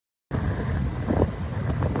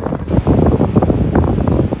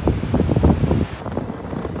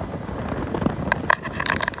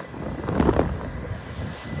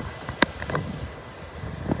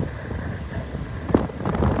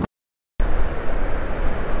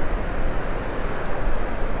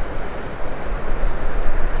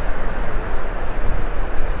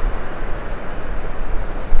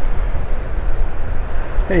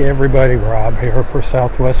Hey everybody, Rob here for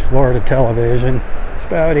Southwest Florida Television. It's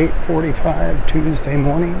about 8:45 Tuesday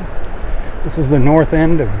morning. This is the north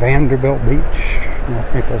end of Vanderbilt Beach,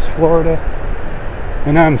 North Naples, Florida.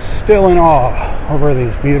 And I'm still in awe over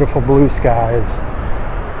these beautiful blue skies.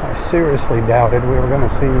 I seriously doubted we were going to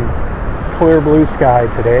see clear blue sky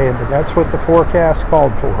today, but that's what the forecast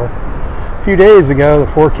called for. A few days ago,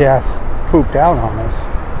 the forecast pooped out on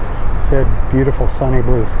us. It said beautiful sunny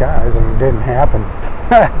blue skies, and it didn't happen.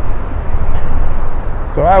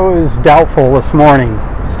 So I was doubtful this morning.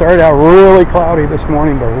 Started out really cloudy this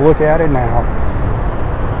morning, but look at it now.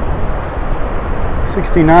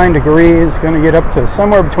 69 degrees, going to get up to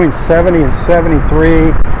somewhere between 70 and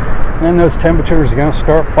 73. And then those temperatures are going to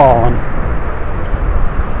start falling.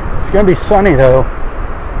 It's going to be sunny though,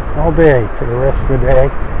 all day for the rest of the day.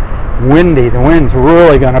 Windy, the wind's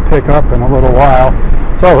really going to pick up in a little while.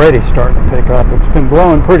 It's already starting to pick up. It's been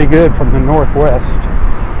blowing pretty good from the northwest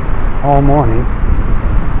all morning.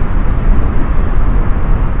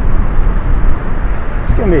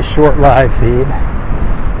 It's going to be a short live feed.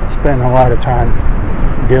 I spent a lot of time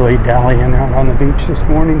dilly-dallying out on the beach this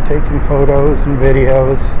morning, taking photos and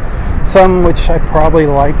videos, some which I probably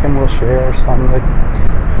like and will share, some that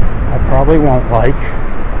I probably won't like.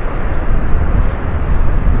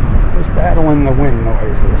 I was battling the wind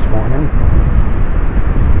noise this morning.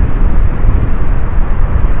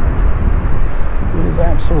 It is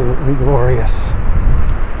absolutely glorious.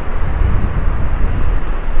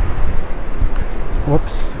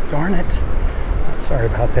 Whoops, darn it. Sorry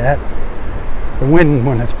about that. The wind,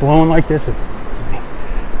 when it's blowing like this,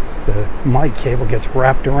 the mic cable gets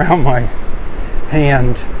wrapped around my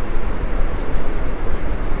hand.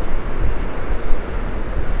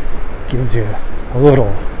 Gives you a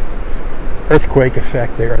little earthquake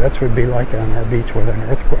effect there. That's what it'd be like on our beach with an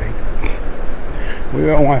earthquake. We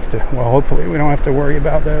don't have to, well, hopefully we don't have to worry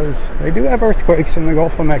about those. They do have earthquakes in the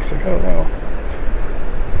Gulf of Mexico, though.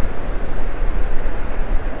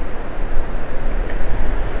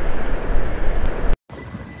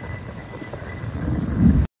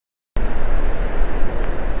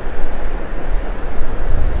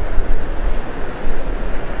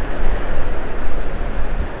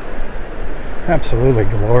 Absolutely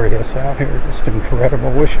glorious out here, just incredible.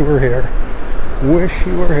 Wish you were here. Wish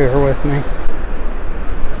you were here with me.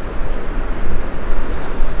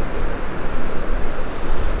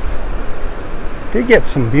 Did get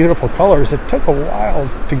some beautiful colors. It took a while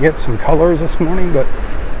to get some colors this morning, but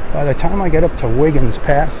by the time I get up to Wiggins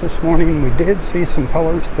Pass this morning, we did see some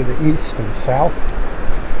colors to the east and south.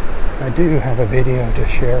 I do have a video to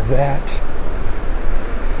share of that.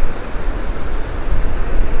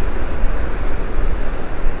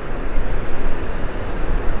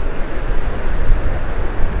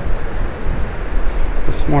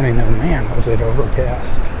 This morning, oh man, was it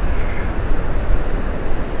overcast.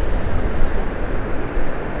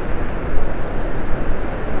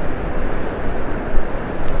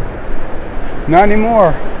 Not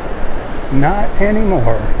anymore. Not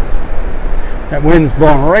anymore. That wind's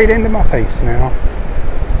blowing right into my face now.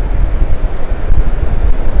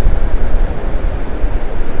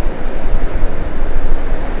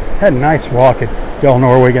 Had a nice walk at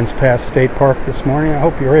Delnor Wiggins Pass State Park this morning. I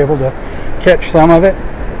hope you were able to catch some of it.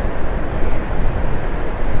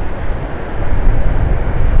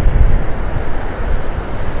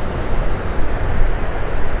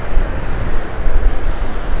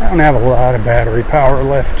 I don't have a lot of battery power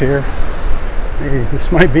left here. Maybe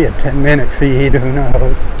this might be a 10-minute feed, who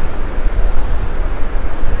knows.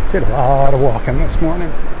 Did a lot of walking this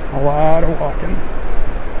morning. A lot of walking.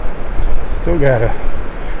 Still got a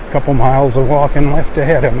couple miles of walking left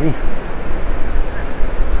ahead of me.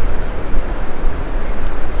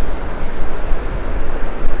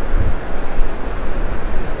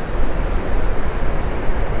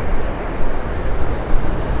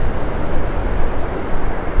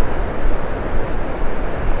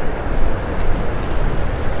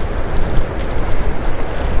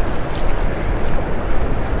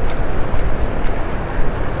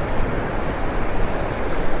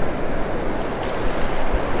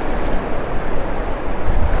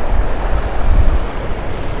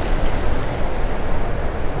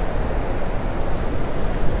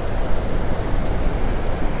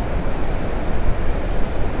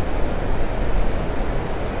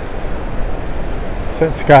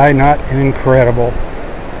 That sky not incredible?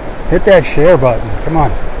 Hit that share button. Come on.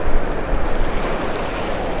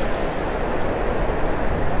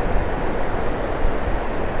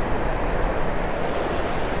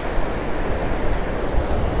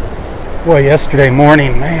 Boy, yesterday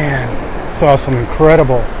morning, man, saw some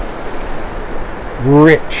incredible,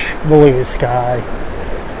 rich blue sky.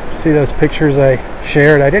 See those pictures I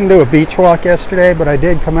shared? I didn't do a beach walk yesterday, but I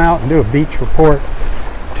did come out and do a beach report.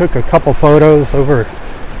 Took a couple photos over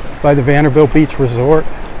by the Vanderbilt Beach Resort,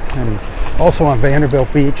 and also on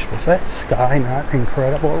Vanderbilt Beach. Was that sky not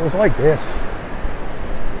incredible? It was like this.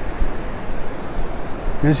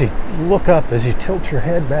 As you look up, as you tilt your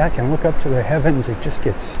head back and look up to the heavens, it just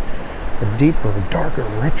gets a deeper, darker,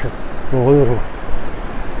 richer blue.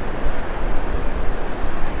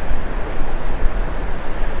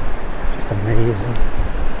 Just amazing.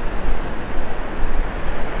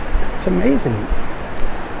 It's amazing,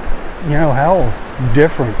 you know, how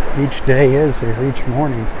different each day is there, each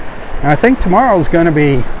morning. And I think tomorrow's going to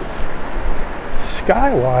be,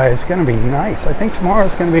 sky-wise, going to be nice. I think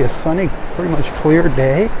tomorrow's going to be a sunny, pretty much clear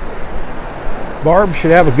day. Barb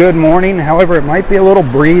should have a good morning. However, it might be a little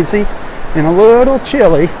breezy and a little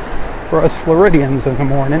chilly for us Floridians in the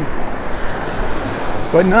morning,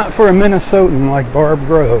 but not for a Minnesotan like Barb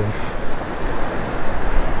Grove.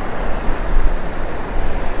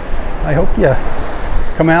 I hope you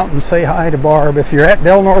come out and say hi to Barb. If you're at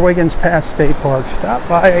Del Norwiggins Pass State Park, stop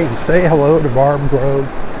by and say hello to Barb Grove.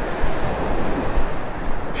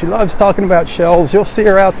 She loves talking about shells. You'll see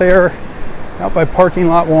her out there, out by parking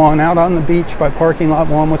lot 1, out on the beach by parking lot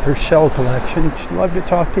 1 with her shell collection. She'd love to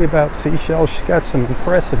talk to you about seashells. She's got some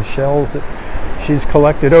impressive shells that she's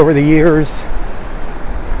collected over the years.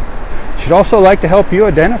 She'd also like to help you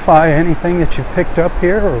identify anything that you've picked up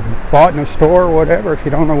here or bought in a store or whatever. If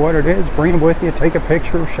you don't know what it is, bring it with you, take a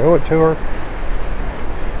picture, show it to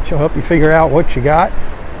her. She'll help you figure out what you got,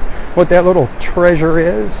 what that little treasure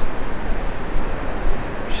is.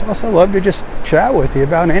 She'd also love to just chat with you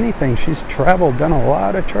about anything. She's traveled, done a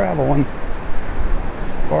lot of traveling.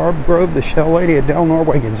 Barb Grove, the Shell Lady at Del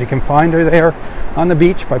Norwiggins. You can find her there on the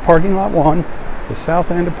beach by parking lot 1, the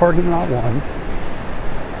south end of parking lot 1.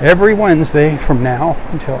 Every Wednesday from now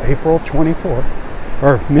until April 24th,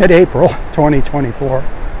 or mid-April 2024,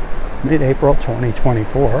 mid-April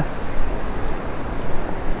 2024,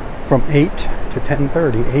 from 8 to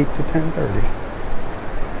 10:30, 8 to 10:30.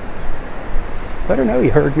 Let her know you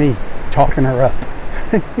heard me talking her up.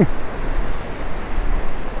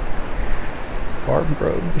 Barb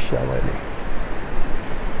Grove, the Shell Lady.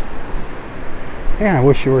 And I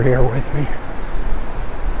wish you were here with me.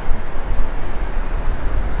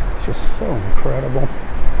 It's just so incredible.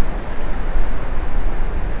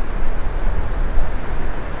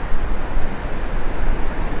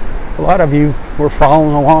 A lot of you were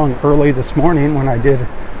following along early this morning when I did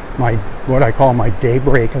my, what I call my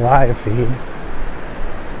daybreak live feed.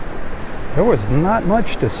 There was not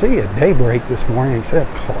much to see at daybreak this morning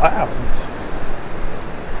except clouds.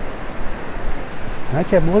 And I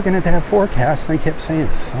kept looking at that forecast and they kept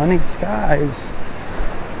saying sunny skies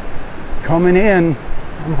coming in.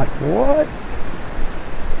 I'm like, what?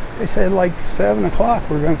 They said like 7 o'clock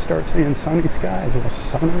we're going to start seeing sunny skies. Well,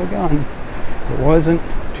 son of a gun. It wasn't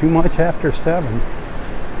too much after 7.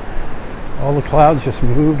 All the clouds just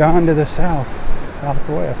moved on to the south,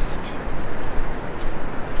 southwest.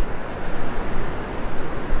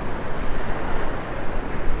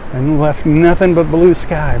 And left nothing but blue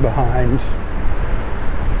sky behind.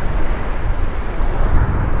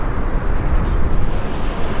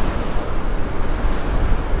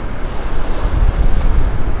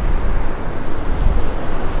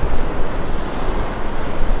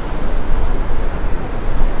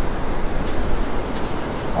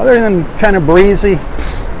 Other than kind of breezy,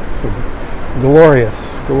 it's a glorious,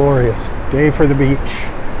 glorious day for the beach.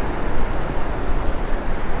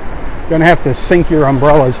 Gonna have to sink your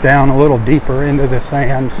umbrellas down a little deeper into the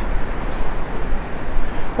sand.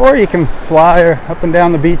 Or you can fly up and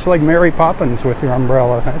down the beach like Mary Poppins with your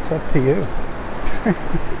umbrella. That's up to you.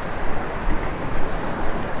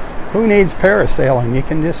 Who needs parasailing? You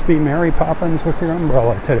can just be Mary Poppins with your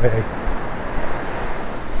umbrella today.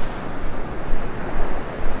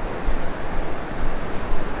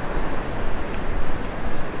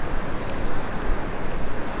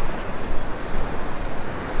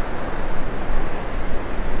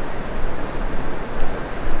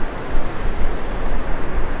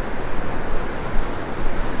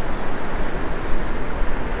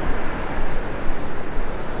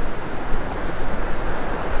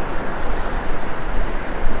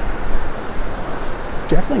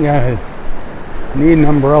 Definitely gonna need an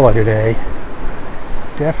umbrella today.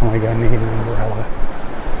 Definitely gonna need an umbrella.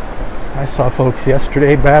 I saw folks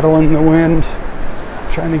yesterday battling the wind,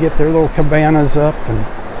 trying to get their little cabanas up, and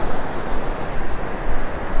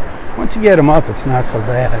once you get them up, it's not so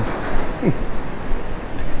bad.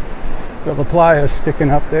 The La Playa is sticking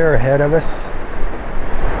up there ahead of us.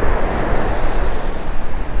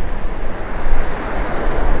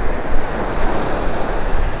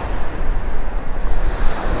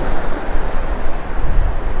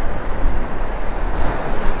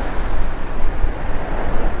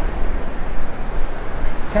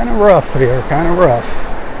 Kind of rough here, kind of rough.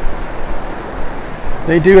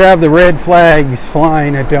 They do have the red flags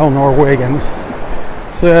flying at Del Nor-Wiggins.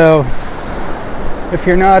 So if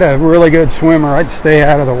you're not a really good swimmer, I'd stay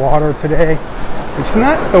out of the water today. It's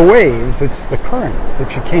not the waves, it's the current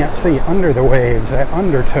that you can't see under the waves, that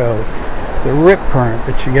undertow, the rip current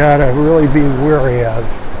that you gotta really be wary of.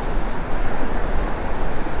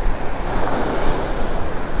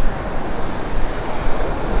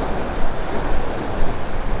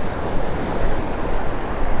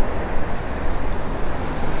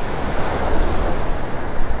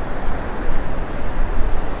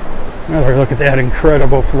 Another look at that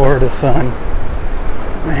incredible Florida sun.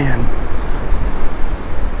 Man.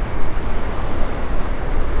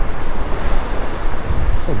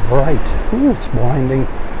 So bright. Ooh, it's blinding.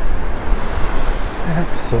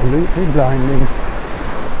 Absolutely blinding.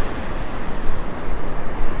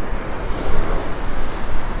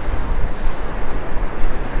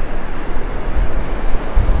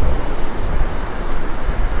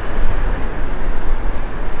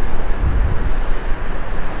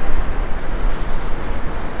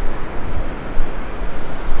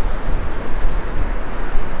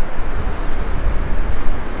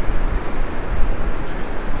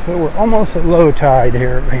 So we're almost at low tide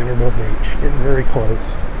here at Vanderbilt Beach, getting very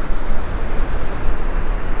close.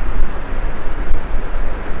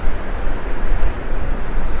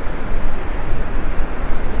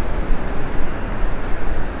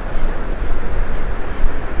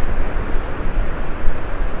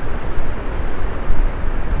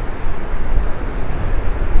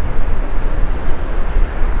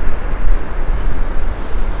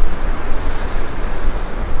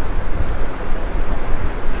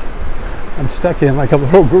 I'm stuck in like a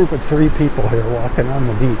little group of 3 people here walking on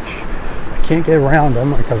the beach. I can't get around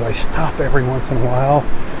them because I stop every once in a while.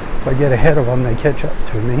 If I get ahead of them, they catch up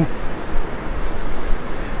to me.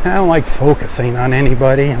 And I don't like focusing on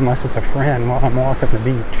anybody unless it's a friend while I'm walking the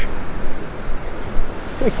beach.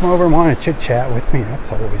 If they come over and want to chit-chat with me,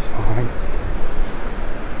 that's always fine.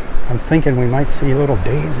 I'm thinking we might see little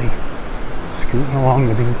Daisy scooting along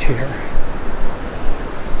the beach here.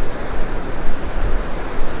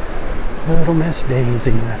 Little Miss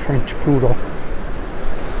Daisy, the French poodle.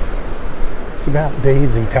 It's about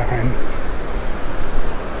Daisy time.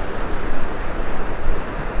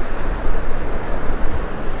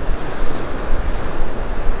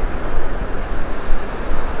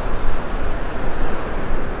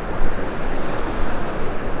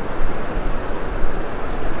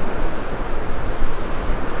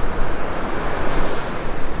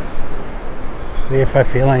 See if I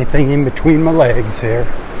feel anything in between my legs here,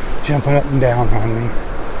 jumping up and down on me.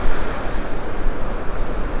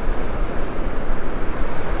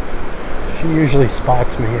 She usually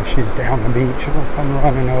spots me if she's down the beach. She'll come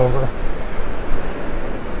running over.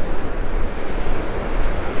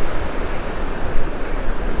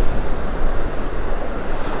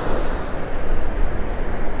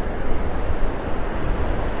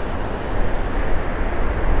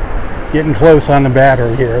 Getting close on the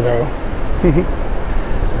battery here though.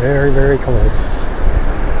 Very, very close.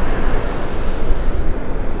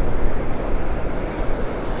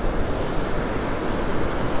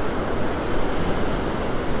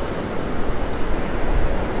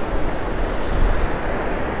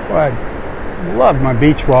 Well, I loved my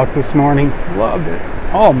beach walk this morning. Loved it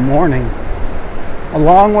all morning. A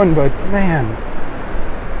long one, but man,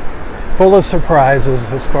 full of surprises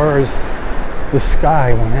as far as the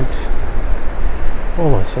sky went.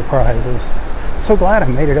 Full of surprises. So glad I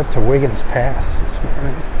made it up to Wiggins Pass this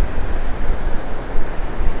morning.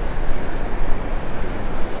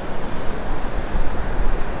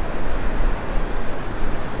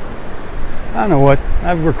 I don't know what,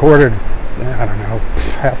 I've recorded, I don't know,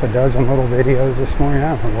 half a dozen little videos this morning.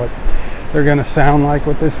 I don't know what they're going to sound like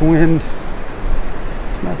with this wind.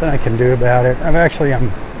 There's nothing I can do about it.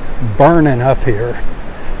 I'm burning up here.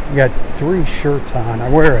 I got 3 shirts on.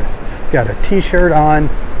 Got a t-shirt on,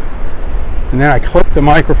 and then I clipped the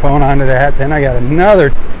microphone onto that. Then I got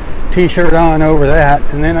another t-shirt on over that,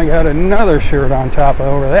 and then I got another shirt on top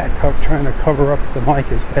over that, trying to cover up the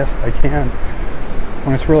mic as best I can.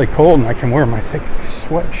 When it's really cold and I can wear my thick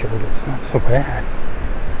sweatshirt, it's not so bad.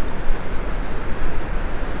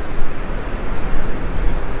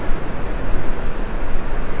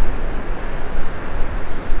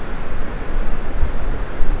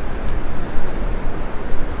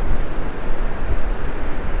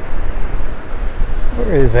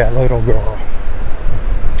 Where is that little girl?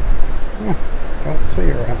 Don't see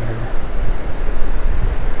her out here.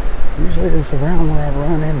 Usually it's around where I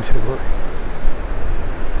run into her.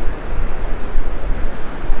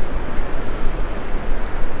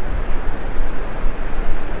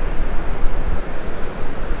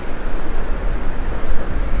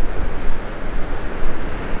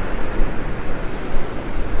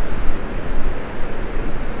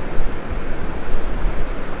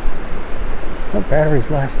 Well, batteries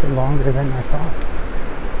lasted longer than I thought.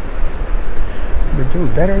 They're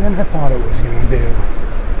doing better than I thought it was going to do.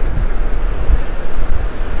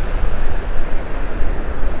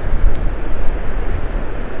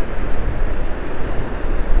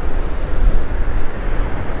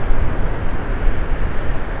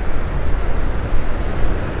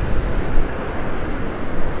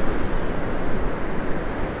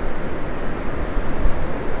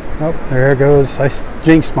 Oh, there it goes. I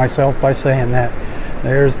jinxed myself by saying that.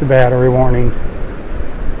 There's the battery warning.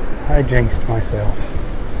 I jinxed myself.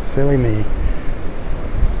 Silly me.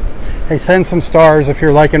 Hey, send some stars if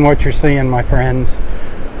you're liking what you're seeing, my friends.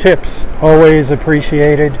 Tips, always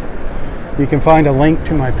appreciated. You can find a link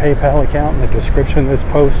to my PayPal account in the description of this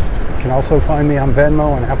post. You can also find me on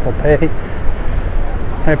Venmo and Apple Pay.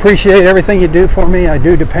 I appreciate everything you do for me. I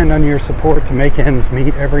do depend on your support to make ends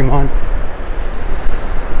meet every month.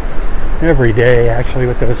 Every day, actually,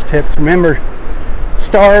 with those tips. Remember,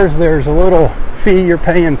 stars, there's a little fee you're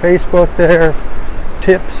paying Facebook there.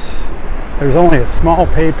 Tips, there's only a small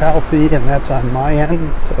PayPal fee, and that's on my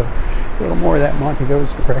end, so a little more of that money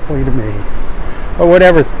goes directly to me. But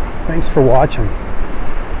whatever, thanks for watching.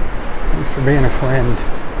 Thanks for being a friend.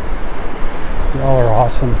 Y'all are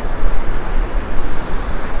awesome.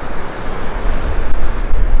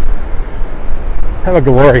 Have a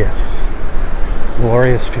glorious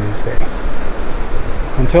Tuesday.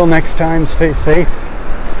 Until next time, stay safe,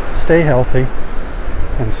 stay healthy,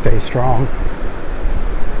 and stay strong.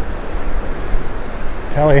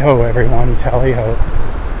 Tally-ho, everyone, tally-ho.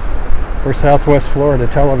 For Southwest Florida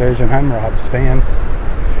Television, I'm Rob Stan.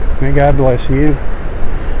 May God bless you,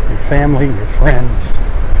 your family, your friends,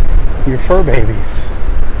 your fur babies,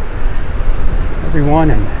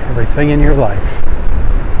 everyone and everything in your life.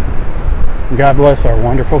 And God bless our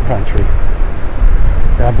wonderful country.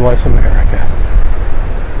 God bless America.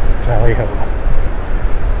 Tally-ho.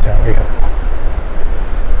 Tally-ho.